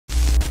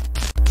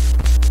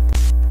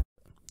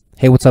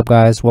Hey, what's up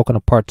guys? Welcome to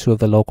part 2 of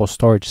the local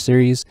storage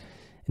series.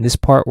 In this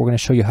part, we're going to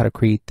show you how to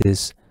create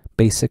this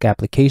basic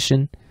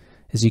application.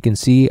 As you can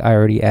see, I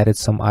already added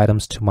some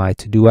items to my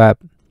to-do app,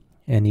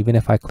 and even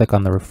if I click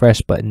on the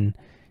refresh button,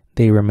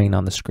 they remain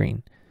on the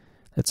screen.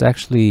 Let's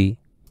actually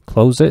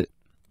close it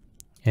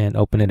and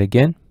open it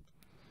again.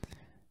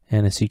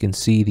 And as you can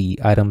see, the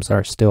items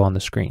are still on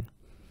the screen.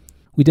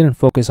 We didn't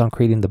focus on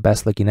creating the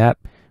best looking app.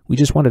 We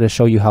just wanted to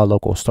show you how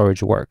local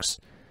storage works.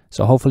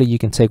 So hopefully you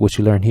can take what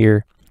you learned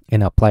here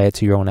and apply it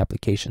to your own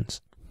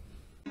applications.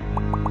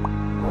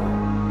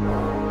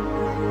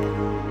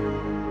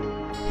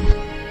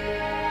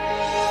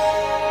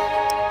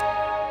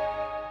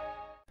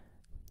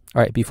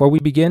 All right, before we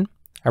begin,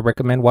 I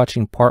recommend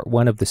watching part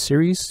 1 of the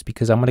series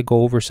because I'm going to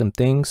go over some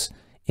things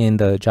in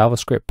the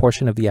JavaScript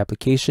portion of the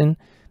application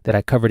that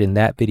I covered in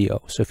that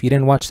video. So if you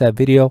didn't watch that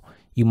video,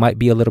 you might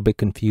be a little bit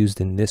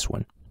confused in this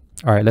one.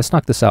 All right, let's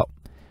knock this out.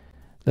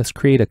 Let's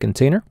create a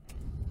container.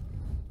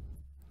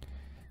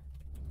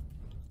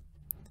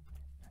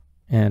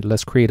 And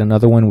let's create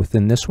another one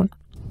within this one.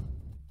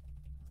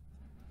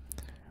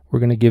 We're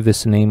going to give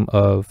this a name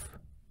of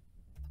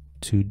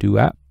to-do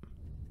app.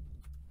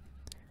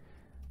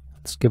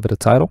 Let's give it a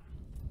title.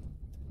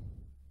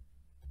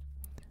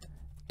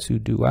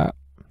 To-do app.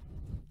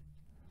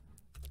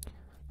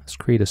 Let's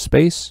create a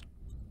space.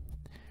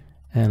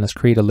 And let's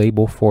create a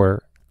label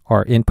for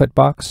our input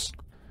box.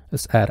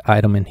 Let's add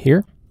item in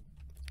here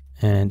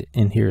and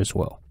in here as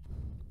well.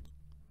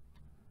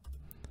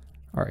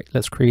 All right,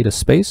 let's create a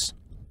space.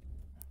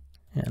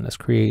 And let's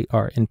create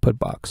our input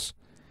box.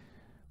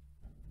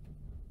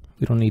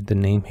 We don't need the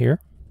name here.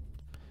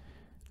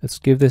 Let's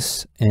give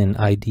this an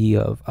ID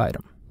of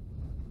item.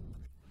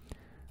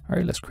 All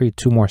right, let's create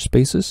 2 more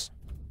spaces.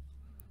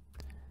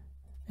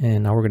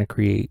 And now we're going to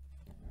create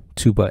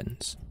 2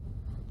 buttons.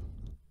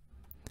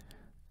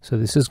 So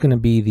this is going to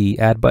be the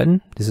add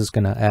button. This is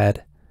going to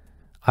add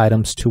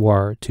items to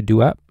our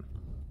to-do app.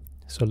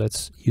 So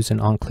let's use an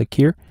onClick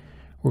here.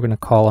 We're going to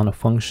call on a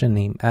function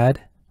named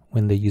add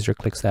when the user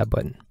clicks that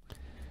button.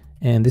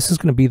 And this is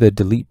going to be the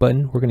delete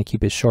button. We're going to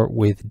keep it short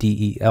with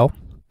DEL.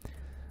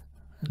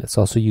 Let's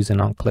also use an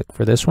onClick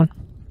for this one.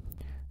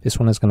 This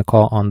one is going to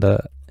call on the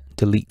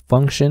delete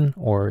function,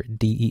 or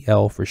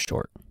DEL for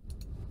short.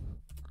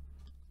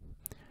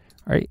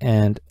 All right,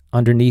 and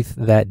underneath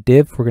that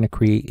div, we're going to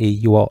create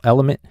a UL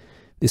element.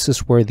 This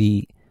is where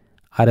the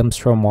items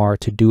from our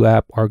to-do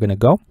app are going to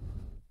go.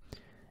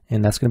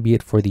 And that's going to be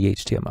it for the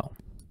HTML.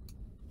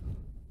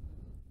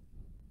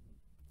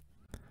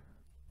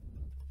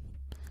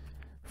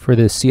 For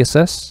the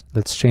CSS,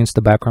 let's change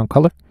the background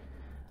color.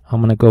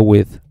 I'm going to go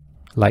with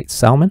light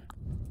salmon.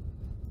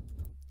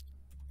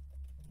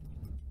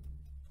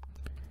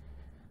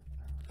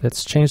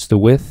 Let's change the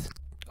width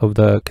of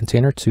the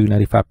container to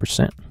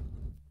 95%.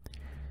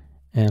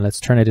 And let's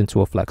turn it into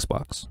a flex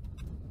box.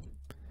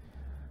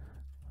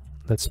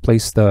 Let's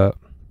place the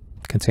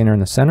container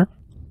in the center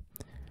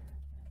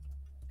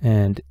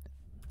and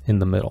in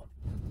the middle.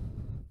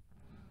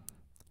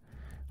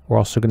 We're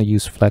also going to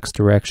use flex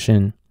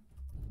direction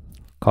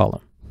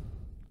column.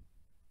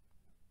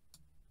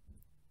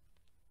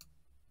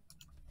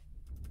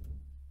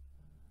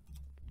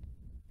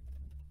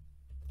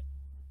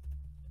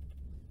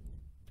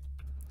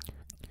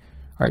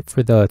 All right,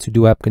 for the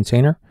to-do app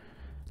container,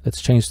 let's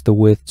change the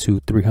width to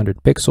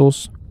 300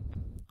 pixels.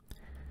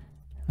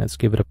 Let's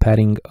give it a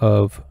padding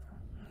of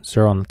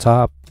 0 on the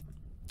top,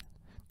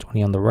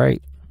 20 on the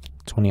right,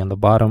 20 on the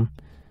bottom,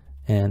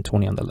 and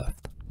 20 on the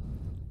left.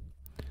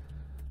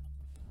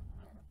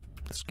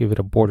 Let's give it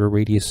a border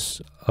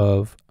radius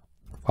of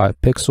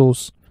 5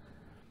 pixels.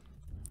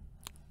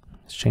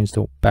 Let's change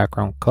the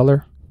background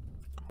color,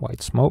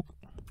 white smoke.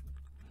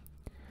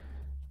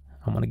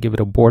 I'm going to give it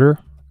a border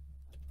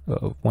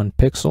of 1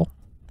 pixel,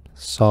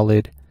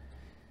 solid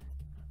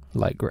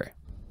light gray.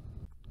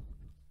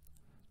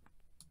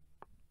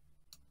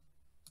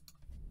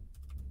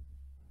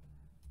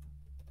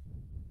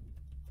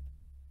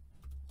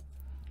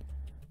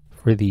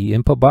 For the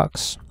input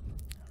box,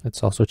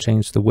 let's also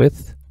change the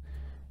width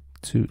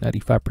to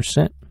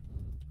 95%,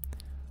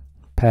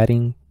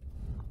 padding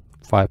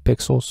 5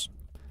 pixels,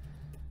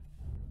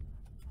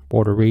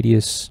 border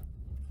radius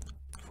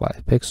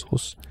 5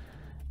 pixels,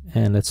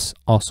 and let's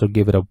also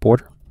give it a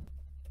border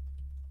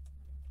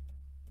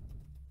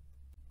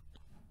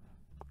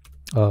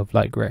of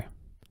light gray.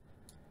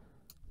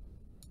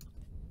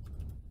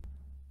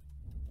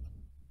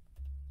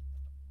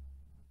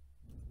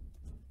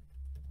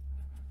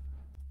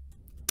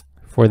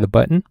 For the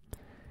button,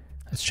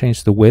 let's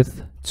change the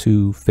width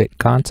to fit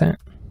content.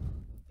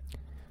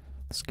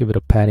 Let's give it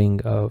a padding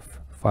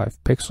of 5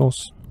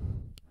 pixels.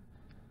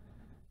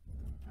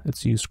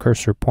 Let's use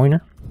cursor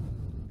pointer.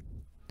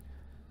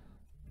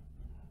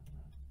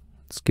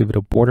 Let's give it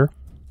a border,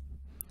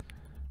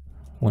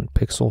 1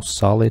 pixel,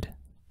 solid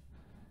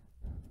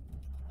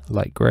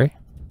light gray.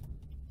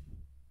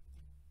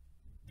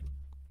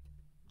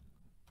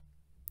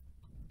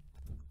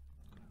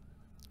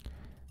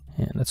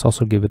 And let's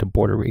also give it a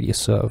border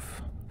radius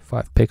of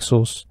 5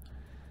 pixels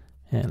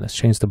And let's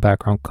change the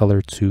background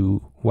color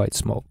to white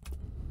smoke.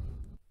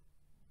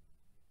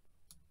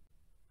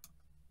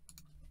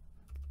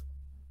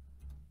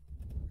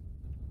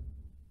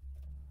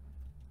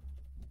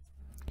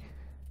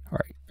 All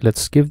right,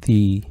 let's give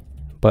the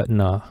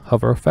button a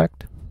hover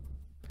effect.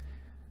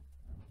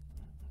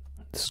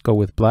 Let's go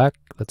with black.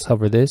 Let's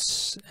hover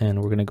this, and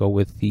we're going to go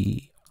with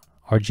the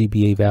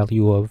RGBA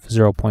value of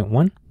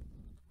 0.1.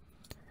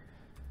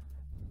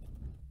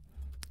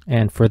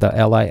 And for the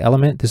LI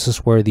element, this is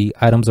where the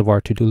items of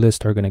our to-do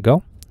list are going to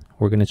go.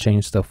 We're going to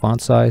change the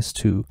font size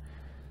to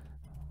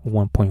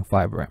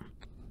 1.5 rem.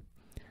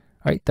 All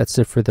right, that's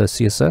it for the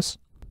CSS.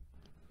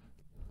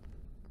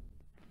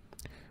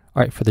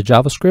 All right, for the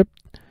JavaScript,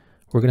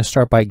 we're going to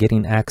start by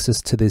getting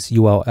access to this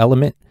UL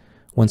element.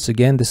 Once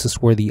again, this is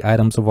where the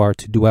items of our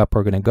to-do app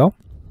are going to go.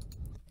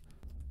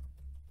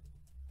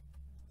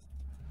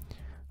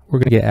 We're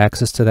going to get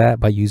access to that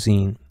by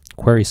using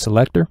query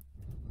selector.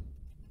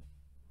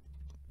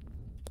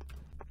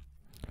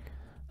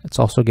 Let's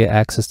also get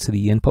access to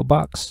the input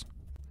box.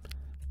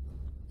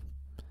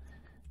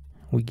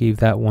 We gave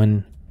that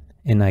one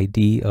an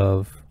ID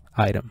of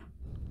item.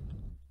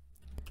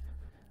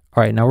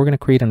 All right, now we're going to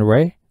create an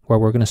array where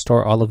we're going to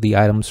store all of the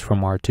items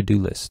from our to-do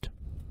list.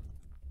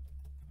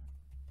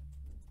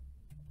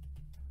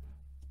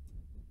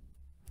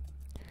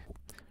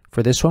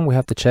 For this one, we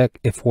have to check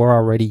if we're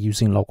already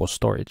using local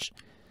storage.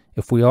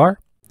 If we are,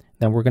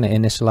 then we're going to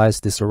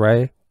initialize this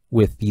array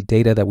with the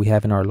data that we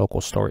have in our local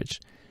storage.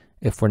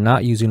 If we're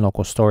not using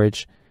local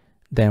storage,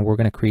 then we're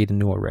going to create a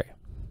new array.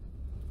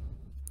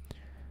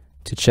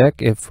 To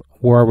check if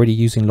we're already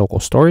using local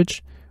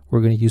storage,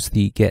 we're going to use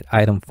the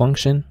getItem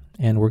function,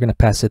 and we're going to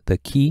pass it the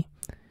key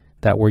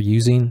that we're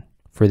using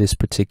for this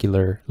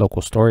particular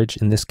local storage.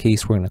 In this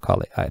case, we're going to call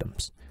it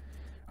items.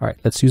 All right,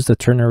 let's use the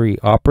ternary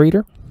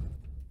operator.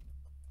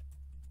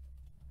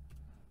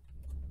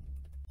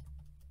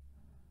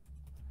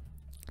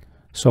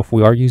 So if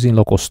we are using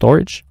local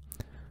storage,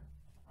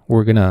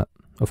 we're going to,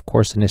 of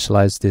course,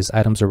 initialize this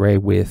items array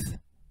with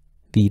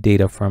the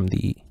data from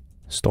the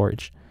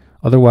storage.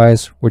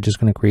 Otherwise, we're just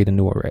going to create a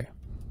new array.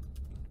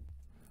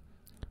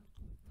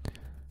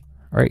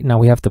 All right, now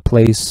we have to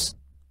place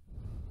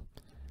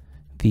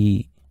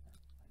the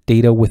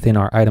data within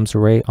our items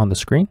array on the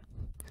screen.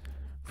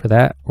 For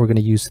that, we're going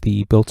to use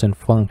the built-in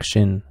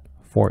function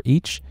for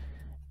each,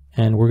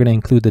 and we're going to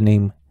include the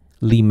name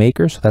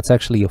LeeMaker. So that's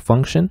actually a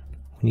function.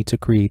 We need to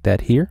create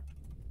that here.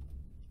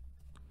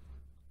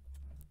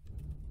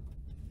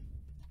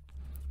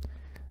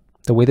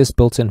 The way this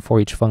built-in for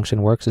each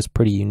function works is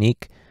pretty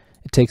unique.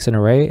 It takes an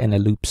array and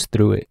it loops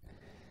through it.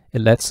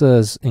 It lets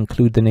us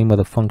include the name of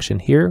the function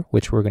here,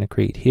 which we're going to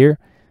create here.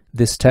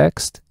 This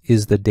text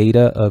is the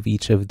data of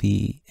each of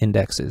the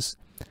indexes.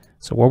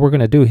 So what we're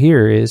going to do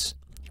here is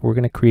we're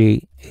going to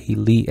create a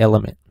Lee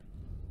element.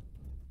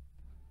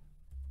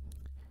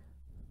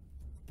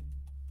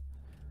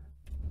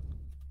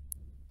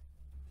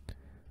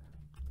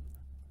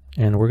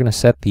 And we're going to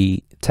set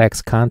the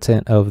text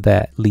content of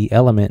that Lee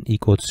element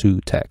equal to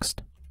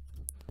text.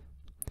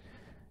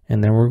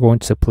 And then we're going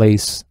to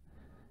place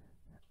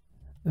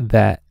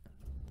that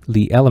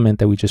Lee element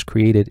that we just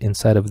created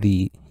inside of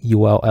the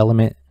UL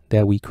element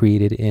that we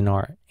created in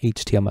our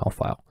HTML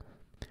file.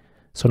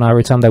 So now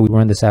every time that we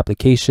run this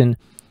application,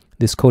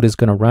 this code is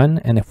going to run.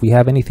 And if we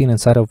have anything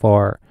inside of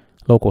our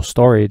local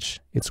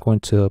storage, it's going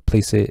to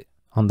place it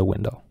on the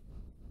window.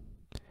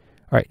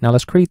 All right, now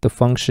let's create the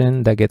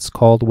function that gets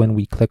called when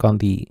we click on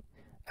the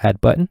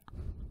add button.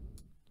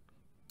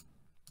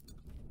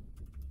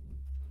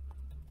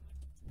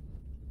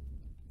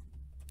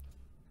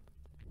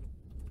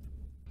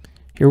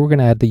 Here we're going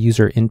to add the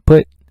user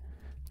input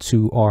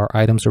to our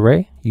items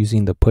array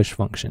using the push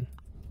function.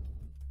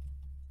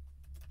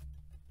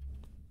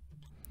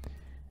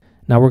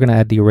 Now we're going to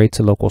add the array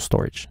to local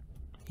storage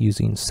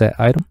using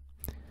setItem.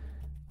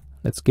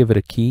 Let's give it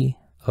a key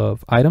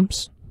of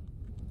items.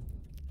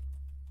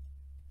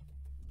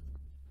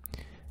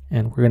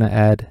 And we're going to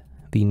add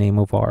the name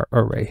of our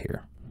array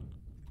here.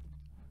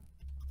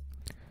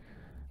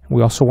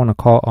 We also want to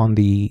call on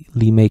the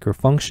LeeMaker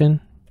function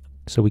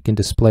so we can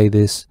display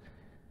this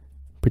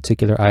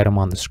particular item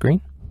on the screen.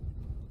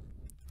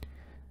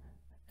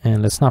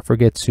 And let's not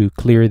forget to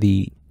clear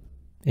the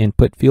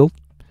input field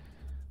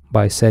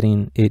by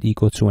setting it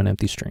equal to an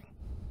empty string.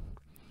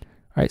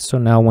 All right, so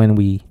now when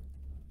we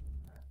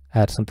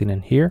add something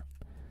in here,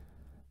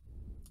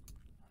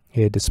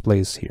 it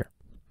displays here.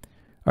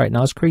 All right,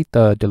 now let's create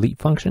the delete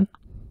function.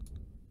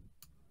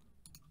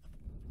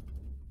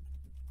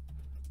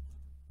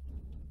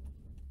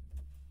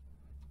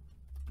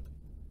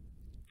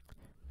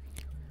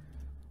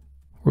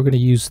 We're going to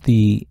use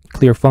the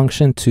clear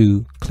function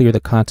to clear the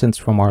contents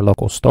from our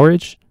local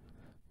storage.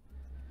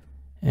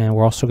 And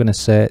we're also going to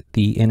set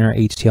the inner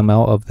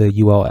HTML of the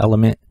UL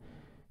element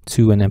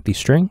to an empty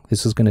string.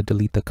 This is going to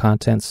delete the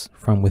contents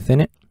from within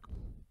it.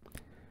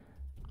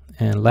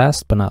 And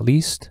last but not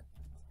least,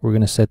 we're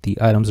going to set the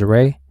items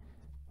array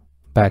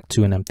back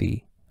to an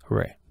empty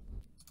array.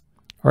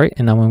 All right,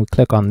 and now when we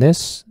click on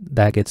this,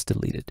 that gets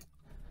deleted.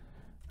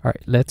 All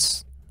right,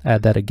 let's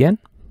add that again.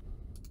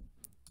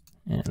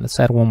 And let's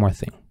add one more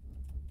thing.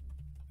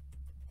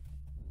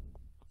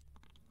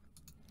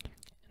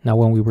 Now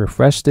when we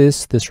refresh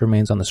this, this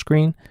remains on the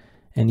screen.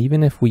 And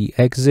even if we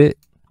exit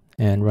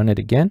and run it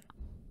again,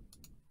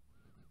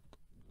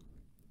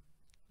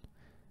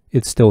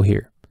 it's still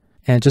here.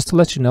 And just to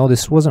let you know,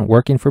 this wasn't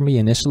working for me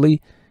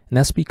initially. And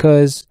that's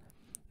because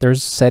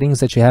there's settings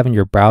that you have in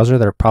your browser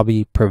that are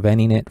probably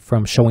preventing it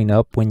from showing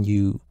up when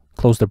you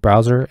close the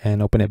browser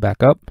and open it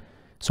back up.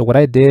 So what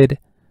I did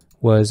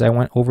was I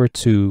went over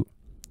to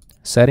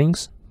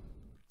Settings,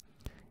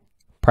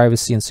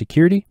 Privacy and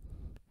Security,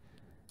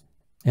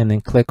 and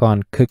then click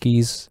on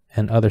Cookies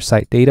and Other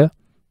Site Data.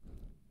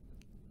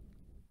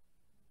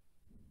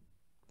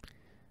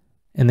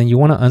 And then you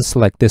want to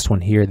unselect this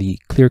one here, the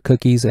Clear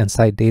Cookies and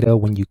Site Data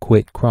when you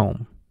quit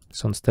Chrome.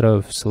 So instead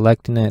of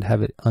selecting it,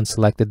 have it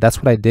unselected. That's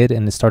what I did,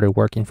 and it started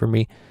working for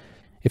me.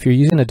 If you're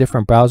using a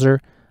different browser,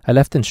 I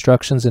left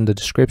instructions in the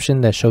description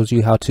that shows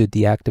you how to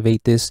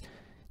deactivate this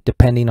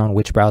depending on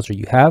which browser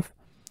you have.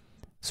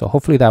 So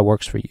hopefully that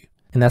works for you.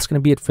 And that's going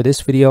to be it for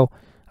this video.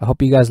 I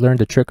hope you guys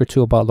learned a trick or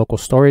two about local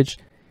storage,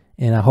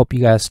 and I hope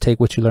you guys take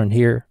what you learned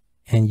here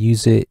and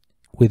use it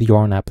with your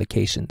own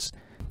applications.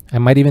 I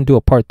might even do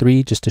a part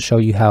 3 just to show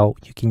you how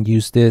you can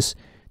use this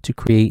to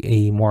create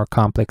a more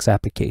complex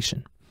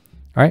application.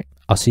 All right,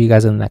 I'll see you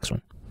guys in the next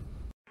one.